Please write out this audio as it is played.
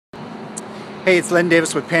Hey, it's Len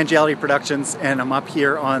Davis with Pangelity Productions, and I'm up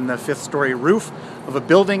here on the 5th story roof of a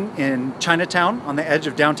building in Chinatown on the edge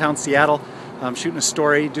of downtown Seattle. I'm shooting a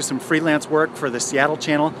story, do some freelance work for the Seattle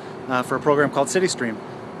channel for a program called CityStream.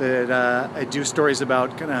 I do stories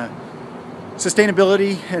about kind of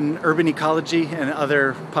sustainability and urban ecology and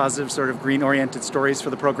other positive sort of green-oriented stories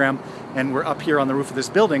for the program. And we're up here on the roof of this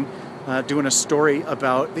building doing a story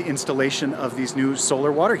about the installation of these new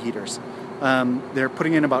solar water heaters. They're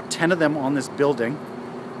putting in about 10 of them on this building,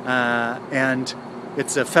 and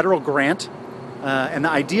it's a federal grant, and the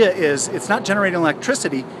idea is it's not generating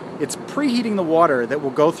electricity, it's preheating the water that will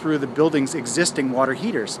go through the building's existing water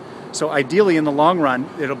heaters. So ideally in the long run,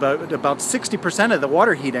 about 60% of the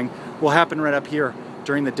water heating will happen right up here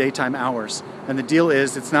during the daytime hours. And the deal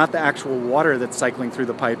is it's not the actual water that's cycling through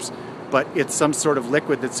the pipes, but it's some sort of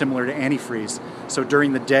liquid that's similar to antifreeze. So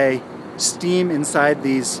during the day, steam inside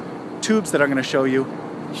these tubes that I'm going to show you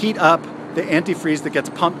heat up the antifreeze that gets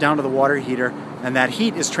pumped down to the water heater, and that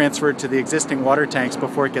heat is transferred to the existing water tanks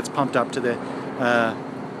before it gets pumped up to the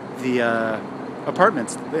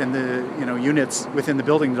apartments and the units within the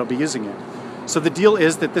building that'll be using it. So the deal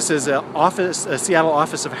is that this is a Seattle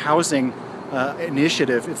Office of Housing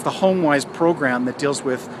initiative. It's the HomeWise program that deals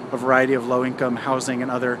with a variety of low-income housing and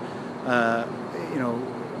other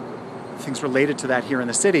things related to that here in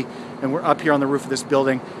the city. And we're up here on the roof of this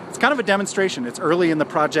building. It's kind of a demonstration. It's early in the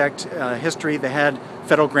project history. They had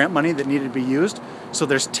federal grant money that needed to be used. So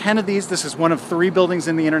there's 10 of these. This is one of 3 buildings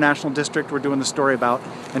in the International District we're doing the story about.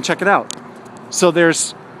 And check it out. So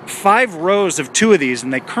there's 5 rows of 2 of these,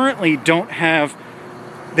 and they currently don't have,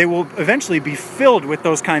 they will eventually be filled with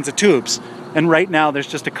those kinds of tubes. And right now there's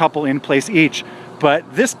just a couple in place each.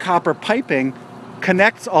 But this copper piping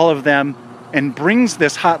connects all of them and brings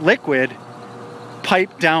this hot liquid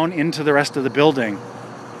pipe down into the rest of the building.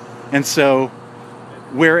 And so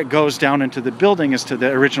where it goes down into the building is to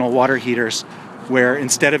the original water heaters, where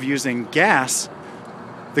instead of using gas,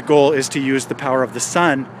 the goal is to use the power of the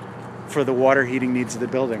sun for the water heating needs of the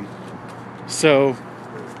building. So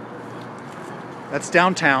that's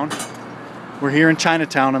downtown. We're here in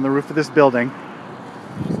Chinatown on the roof of this building,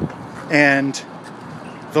 and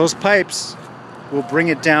those pipes will bring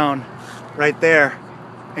it down right there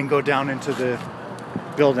and go down into the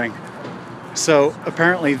building. So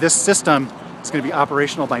apparently this system is going to be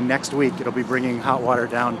operational by next week. It'll be bringing hot water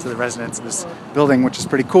down to the residents of this building, which is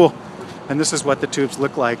pretty cool. And this is what the tubes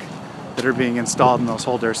look like that are being installed in those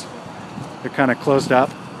holders. They're kind of closed up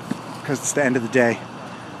because it's the end of the day.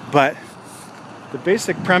 But the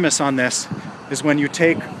basic premise on this is when you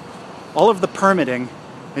take all of the permitting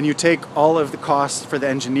and you take all of the costs for the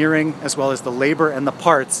engineering as well as the labor and the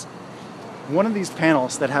parts, one of these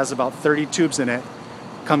panels that has about 30 tubes in it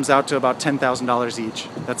comes out to about $10,000 each.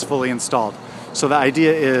 That's fully installed. So the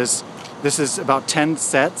idea is this is about 10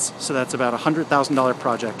 sets, so that's about a $100,000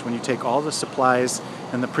 project when you take all the supplies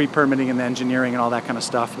and the pre-permitting and the engineering and all that kind of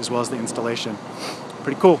stuff, as well as the installation.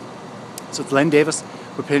 Pretty cool. So it's Len Davis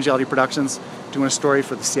with Pangelity Productions doing a story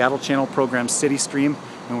for the Seattle channel program CityStream,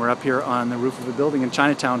 and we're up here on the roof of a building in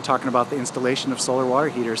Chinatown talking about the installation of solar water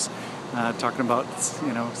heaters, talking about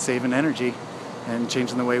saving energy and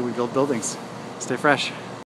changing the way we build buildings. Stay fresh.